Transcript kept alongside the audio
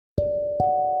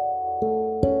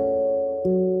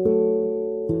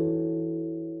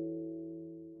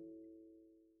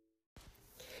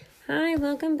Hi,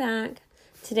 welcome back.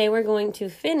 Today we're going to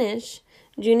finish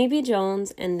Junie B.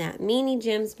 Jones and That Meanie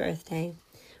Jim's Birthday.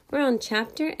 We're on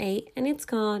Chapter 8, and it's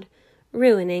called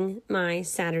Ruining My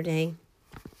Saturday.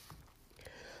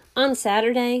 On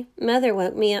Saturday, Mother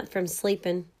woke me up from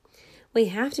sleeping. "We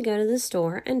have to go to the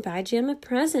store and buy Jim a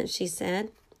present," she said.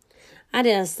 I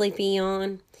did a sleepy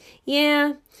yawn.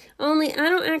 "Yeah, only I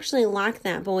don't actually like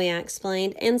that boy," I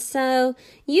explained, "and so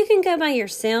you can go by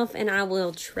yourself and I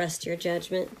will trust your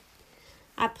judgment."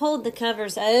 I pulled the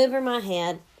covers over my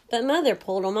head, but Mother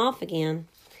pulled them off again.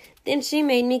 Then she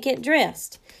made me get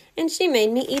dressed, and she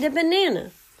made me eat a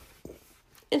banana,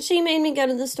 and she made me go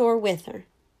to the store with her.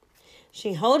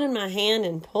 She holded my hand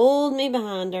and pulled me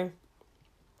behind her.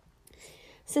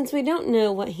 "Since we don't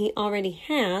know what he already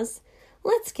has,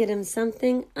 let's get him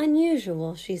something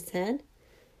unusual," she said.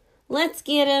 "Let's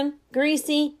get him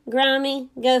greasy, grimy,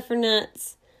 gopher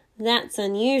nuts." "That's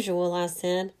unusual," I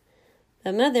said.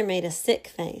 But Mother made a sick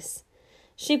face.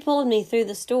 She pulled me through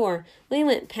the store. We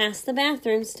went past the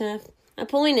bathroom stuff. I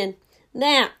pointed.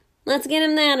 "That. Let's get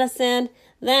him that," I said.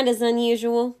 "That is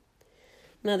unusual."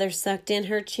 Mother sucked in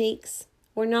her cheeks.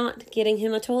 "We're not getting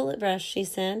him a toilet brush," she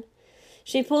said.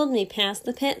 She pulled me past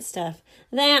the pet stuff.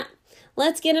 "That.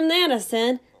 Let's get him that," I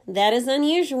said. "That is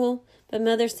unusual." But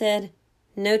Mother said,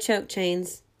 "No choke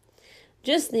chains."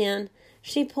 Just then,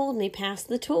 she pulled me past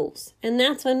the tools, and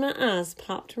that's when my eyes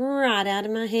popped right out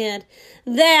of my head.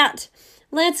 "That!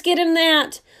 Let's get him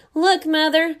that! Look,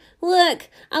 Mother! Look!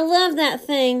 I love that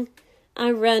thing!"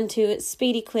 I run to it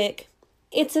speedy quick.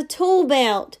 "It's a tool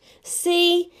belt!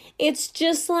 See? It's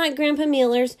just like Grandpa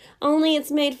Miller's, only it's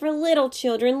made for little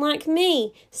children like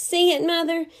me. See it,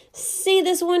 Mother? See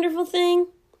this wonderful thing?"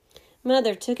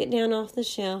 Mother took it down off the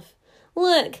shelf.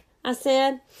 "Look," I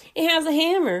said. "It has a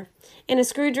hammer and a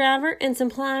screwdriver and some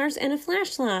pliers and a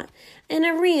flashlight and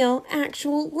a real,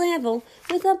 actual level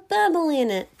with a bubble in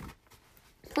it.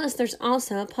 Plus there's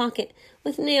also a pocket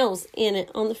with nails in it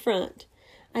on the front."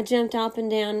 I jumped up and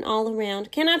down and all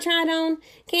around. "Can I try it on?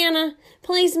 Can I?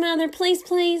 Please, Mother, please,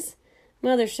 please."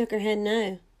 Mother shook her head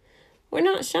no. "We're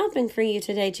not shopping for you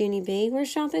today, Junie B. We're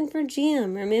shopping for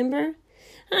Jim, remember?"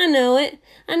 "I know it.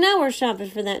 I know we're shopping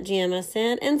for that Jim," I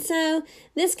said, "and so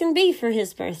this can be for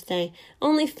his birthday.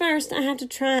 Only first I have to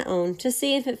try it on to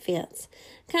see if it fits.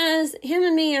 'Cause him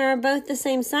and me are both the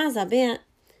same size, I bet."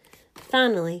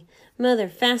 Finally, Mother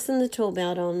fastened the tool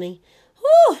belt on me.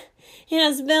 "Whew! It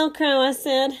has Velcro," I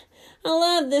said. "I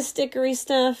love this stickery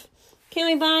stuff. Can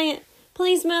we buy it?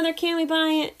 Please, Mother, can we buy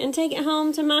it and take it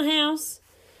home to my house?"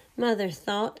 Mother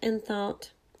thought and thought.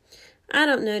 "I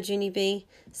don't know, Junie B.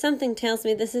 Something tells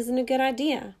me this isn't a good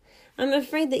idea. I'm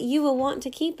afraid that you will want to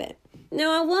keep it."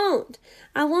 "No, I won't.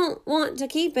 I won't want to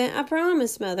keep it. I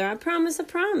promise, Mother. I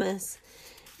promise.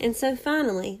 And so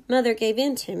finally, Mother gave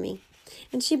in to me,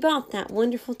 and she bought that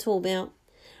wonderful tool belt.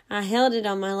 I held it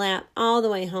on my lap all the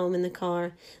way home in the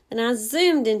car. Then I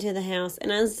zoomed into the house,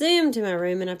 and I zoomed to my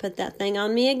room, and I put that thing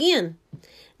on me again.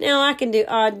 "Now I can do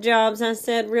odd jobs," I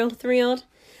said, real thrilled.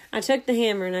 I took the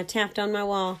hammer, and I tapped on my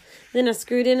wall. Then I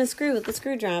screwed in a screw with the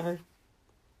screwdriver.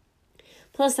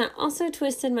 Plus, I also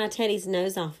twisted my Teddy's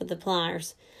nose off with the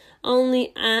pliers.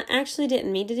 Only I actually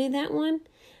didn't mean to do that one.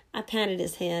 I patted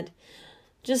his head.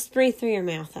 "Just breathe through your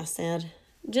mouth," I said.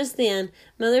 Just then,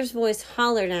 Mother's voice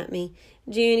hollered at me.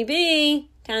 "Junie B,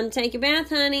 time to take your bath,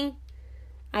 honey."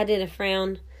 I did a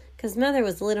frown, 'cause Mother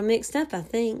was a little mixed up, I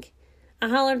think. I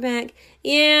hollered back,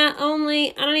 "Yeah,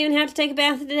 only I don't even have to take a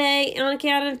bath today on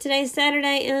account of today's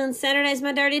Saturday, and Saturday's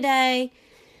my dirty day."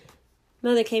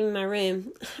 Mother came in my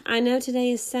room. "I know today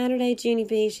is Saturday, Junie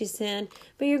B," she said,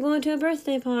 "but you're going to a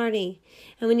birthday party.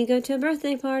 And when you go to a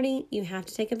birthday party, you have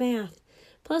to take a bath.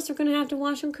 Plus, we're going to have to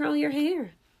wash and curl your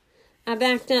hair." I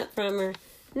backed up from her.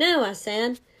 "No," I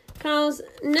said, "'cause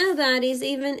nobody's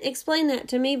even explained that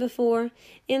to me before,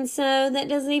 and so that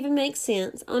doesn't even make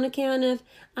sense on account of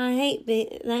I hate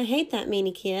that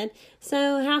meanie kid,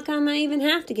 so how come I even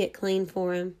have to get clean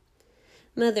for him?"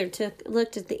 Mother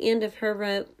looked at the end of her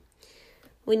rope.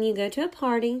 "When you go to a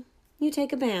party, you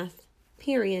take a bath.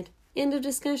 Period. End of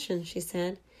discussion," she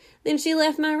said. Then she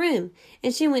left my room,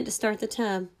 and she went to start the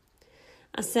tub.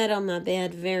 I sat on my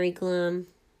bed very glum.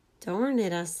 "Darn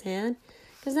it," I said,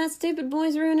 "'cause that stupid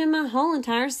boy's ruining my whole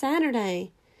entire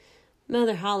Saturday."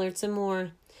 Mother hollered some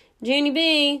more. "Junie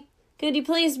B, could you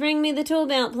please bring me the tool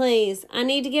belt, please? I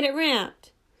need to get it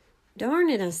wrapped." "Darn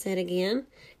it," I said again,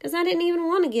 'cause I didn't even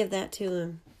want to give that to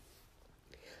him.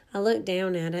 I looked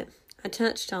down at it. I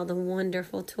touched all the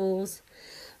wonderful tools.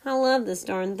 "I love this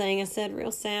darn thing," I said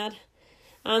real sad.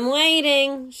 "I'm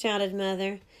waiting," shouted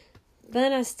Mother.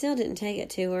 But I still didn't take it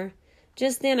to her.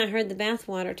 Just then I heard the bath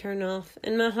water turn off,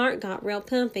 and my heart got real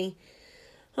pumpy.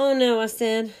 "Oh no," I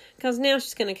said, "'cause now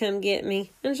she's going to come get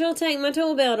me, and she'll take my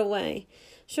tool belt away.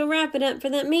 She'll wrap it up for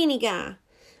that meanie guy."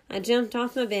 I jumped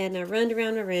off my bed and I runned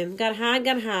around my room. Gotta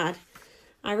hide.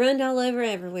 I runned all over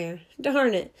everywhere.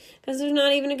 Darn it, 'cause there's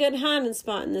not even a good hiding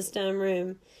spot in this dumb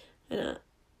room. And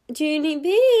 "Junie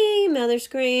B!" Mother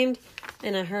screamed,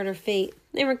 and I heard her feet.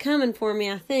 They were coming for me,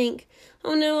 I think.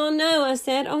 Oh no, I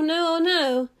said. Oh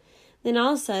no. Then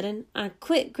all of a sudden, I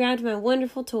quick grabbed my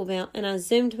wonderful tool belt and I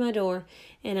zoomed to my door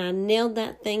and I nailed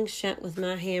that thing shut with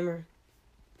my hammer.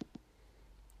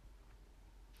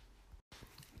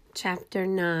 Chapter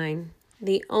 9.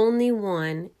 The Only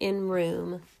One in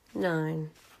Room 9.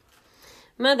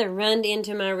 Mother runned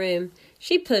into my room.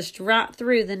 She pushed right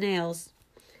through the nails.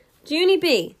 "Junie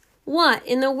B, what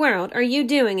in the world are you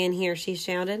doing in here?" she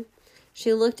shouted.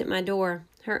 She looked at my door.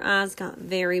 Her eyes got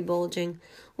very bulging.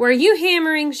 "Were you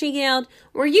hammering?" she yelled.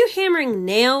 "Were you hammering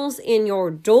nails in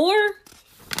your door?"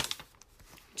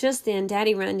 Just then,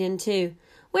 Daddy runned in too.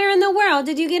 "Where in the world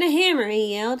did you get a hammer?"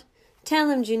 he yelled. "Tell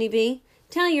him, Junie B.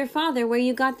 Tell your father where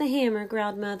you got the hammer,"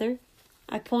 growled Mother.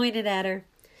 I pointed at her.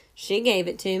 "She gave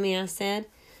it to me," I said.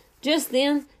 Just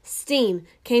then, steam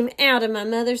came out of my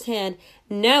mother's head.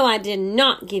 "No, I did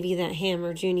not give you that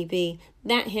hammer, Junie B.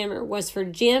 That hammer was for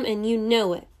Jim, and you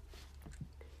know it."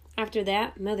 After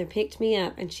that, Mother picked me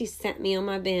up, and she sat me on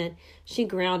my bed. She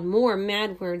growled more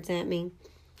mad words at me.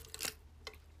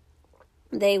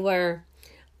 They were,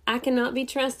 "I cannot be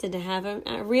trusted to have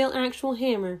a real actual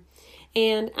hammer,"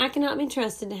 and "I cannot be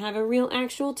trusted to have a real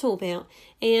actual tool belt,"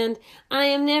 and "I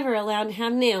am never allowed to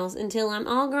have nails until I'm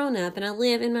all grown up and I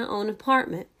live in my own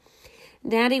apartment."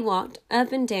 Daddy walked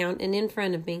up and down and in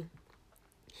front of me.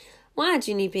 "Why,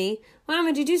 Junie B? Why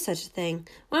would you do such a thing?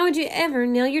 Why would you ever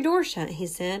nail your door shut?" he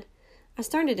said. I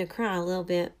started to cry a little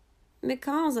bit.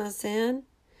 "Because," I said.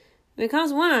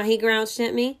 "Because why?" he grouched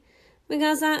at me.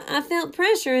 "Because I felt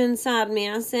pressure inside me,"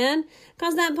 I said.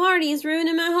 "'Cause that party is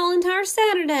ruining my whole entire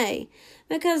Saturday.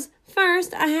 Because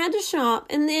first I had to shop,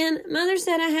 and then Mother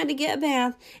said I had to get a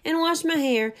bath and wash my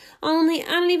hair, only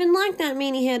I don't even like that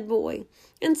meanie head boy.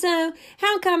 And so,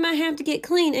 how come I have to get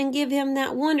clean and give him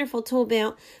that wonderful tool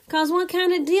belt? 'Cause what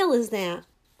kind of deal is that?"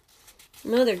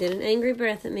 Mother did an angry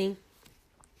breath at me.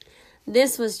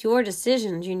 "This was your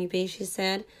decision, Junie B," she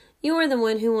said. "You're the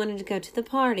one who wanted to go to the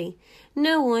party.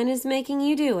 No one is making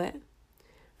you do it."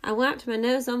 I wiped my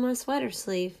nose on my sweater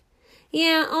sleeve.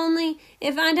 "Yeah, only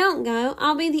if I don't go,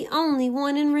 I'll be the only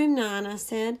one in room 9, I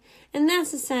said. "And that's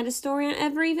the saddest story I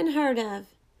ever even heard of."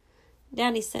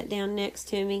 Daddy sat down next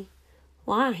to me.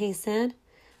 "Why?" he said.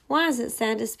 "Why is it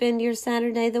sad to spend your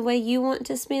Saturday the way you want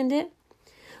to spend it?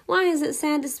 Why is it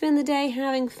sad to spend the day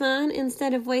having fun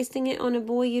instead of wasting it on a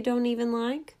boy you don't even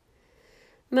like?"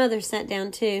 Mother sat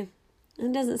down too.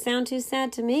 "It doesn't sound too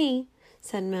sad to me,"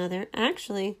 said Mother.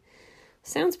 "Actually,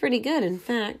 sounds pretty good, in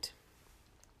fact."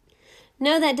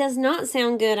 "No, that does not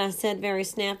sound good," I said, very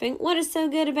snapping. "What is so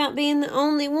good about being the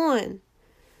only one?"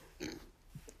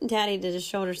 Daddy did his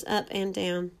shoulders up and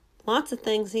down. "Lots of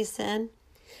things," he said.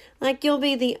 "Like you'll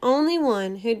be the only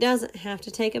one who doesn't have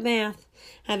to take a bath.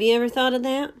 Have you ever thought of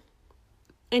that?"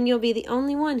 "And you'll be the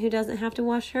only one who doesn't have to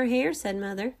wash her hair," said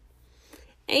Mother.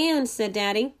 "And," said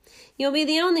Daddy, "you'll be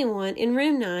the only one in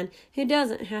room 9 who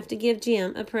doesn't have to give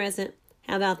Jim a present.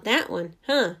 How about that one,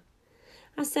 huh?"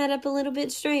 I sat up a little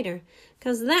bit straighter,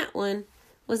 'cause that one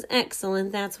was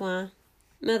excellent, that's why.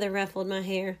 Mother ruffled my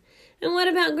hair. "And what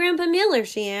about Grandpa Miller?"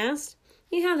 she asked.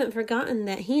 "You haven't forgotten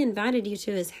that he invited you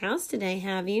to his house today,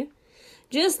 have you?"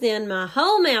 Just then my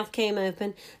whole mouth came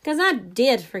open, 'cause I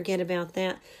did forget about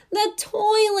that. "The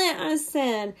toilet," I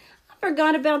said. "I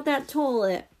forgot about that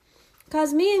toilet.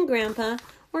 'Cause me and Grandpa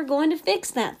were going to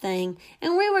fix that thing,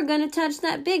 and we were going to touch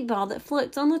that big ball that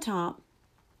floats on the top."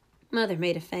 Mother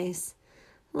made a face.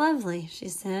 "Lovely," she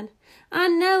said. "I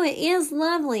know it is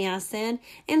lovely," I said,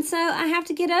 "and so I have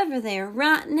to get over there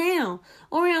right now,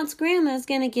 or else Grandma's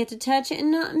going to get to touch it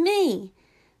and not me."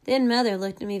 Then Mother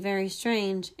looked at me very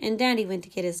strange, and Daddy went to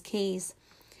get his keys.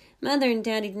 Mother and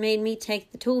Daddy made me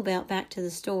take the tool belt back to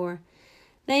the store.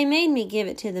 They made me give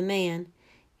it to the man.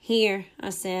 "Here," I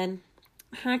said.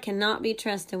 "I cannot be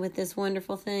trusted with this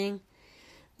wonderful thing."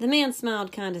 The man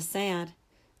smiled kind of sad.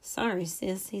 "Sorry,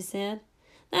 sis," he said.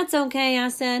 "That's okay," I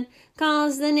said,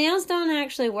 "'cause the nails don't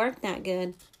actually work that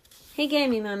good." He gave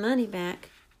me my money back.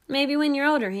 "Maybe when you're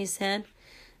older," he said.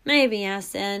 "Maybe," I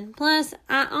said. "Plus,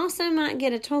 I also might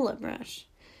get a toilet brush."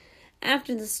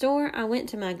 After the store, I went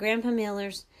to my Grandpa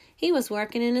Miller's. He was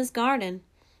working in his garden.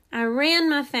 I ran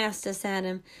my fastest at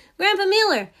him. "Grandpa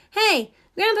Miller! Hey,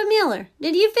 Grandpa Miller,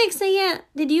 did you fix it yet?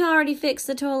 Did you already fix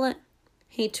the toilet?"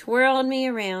 He twirled me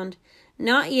around.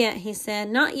 "Not yet," he said.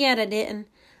 "Not yet, I didn't.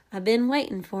 I've been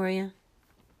waiting for you."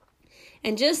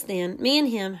 And just then, me and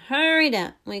him hurried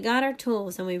up. We got our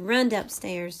tools and we runned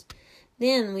upstairs.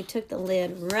 Then we took the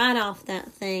lid right off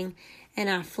that thing, and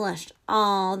I flushed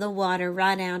all the water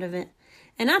right out of it.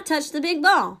 And I touched the big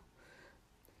ball.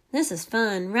 "This is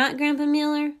fun, right, Grandpa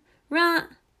Miller? Right?"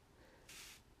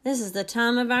 "This is the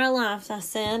time of our lives," I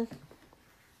said.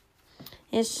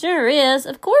 "It sure is.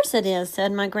 Of course it is,"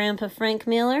 said my Grandpa Frank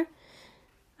Miller.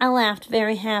 I laughed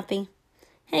very happy.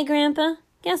 "Hey, Grandpa,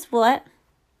 guess what?"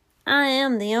 "I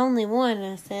am the only one,"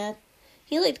 I said.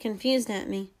 He looked confused at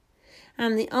me.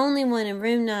 "I'm the only one in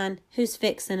room 9 who's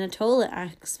fixing a toilet," I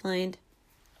explained.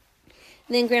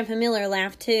 Then Grandpa Miller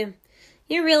laughed too.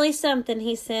 "You're really something,"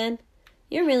 he said.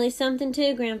 "You're really something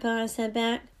too, Grandpa," I said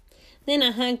back. Then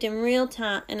I hugged him real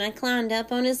tight, and I climbed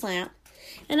up on his lap,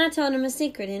 and I told him a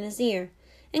secret in his ear.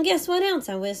 And guess what else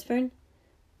I whispered?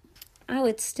 I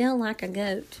would still like a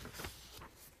goat.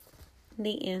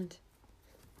 The end.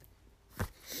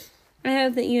 I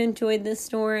hope that you enjoyed this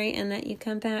story and that you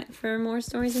come back for more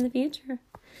stories in the future.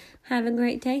 Have a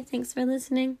great day. Thanks for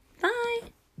listening.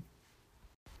 Bye.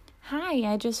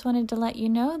 Hi, I just wanted to let you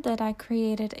know that I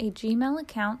created a Gmail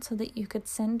account so that you could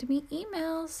send me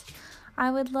emails. I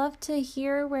would love to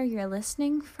hear where you're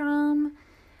listening from.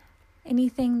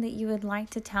 Anything that you would like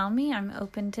to tell me, I'm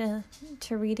open to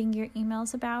reading your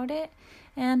emails about it.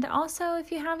 And also,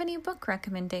 if you have any book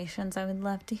recommendations, I would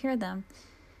love to hear them.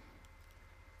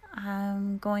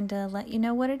 I'm going to let you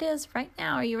know what it is right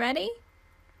now. Are you ready?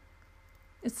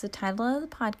 It's the title of the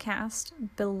podcast,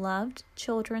 Beloved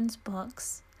Children's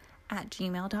Books at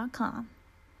gmail.com.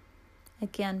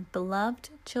 Again, Beloved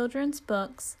Children's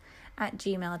Books at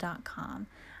gmail.com.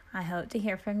 I hope to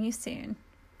hear from you soon.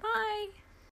 Bye.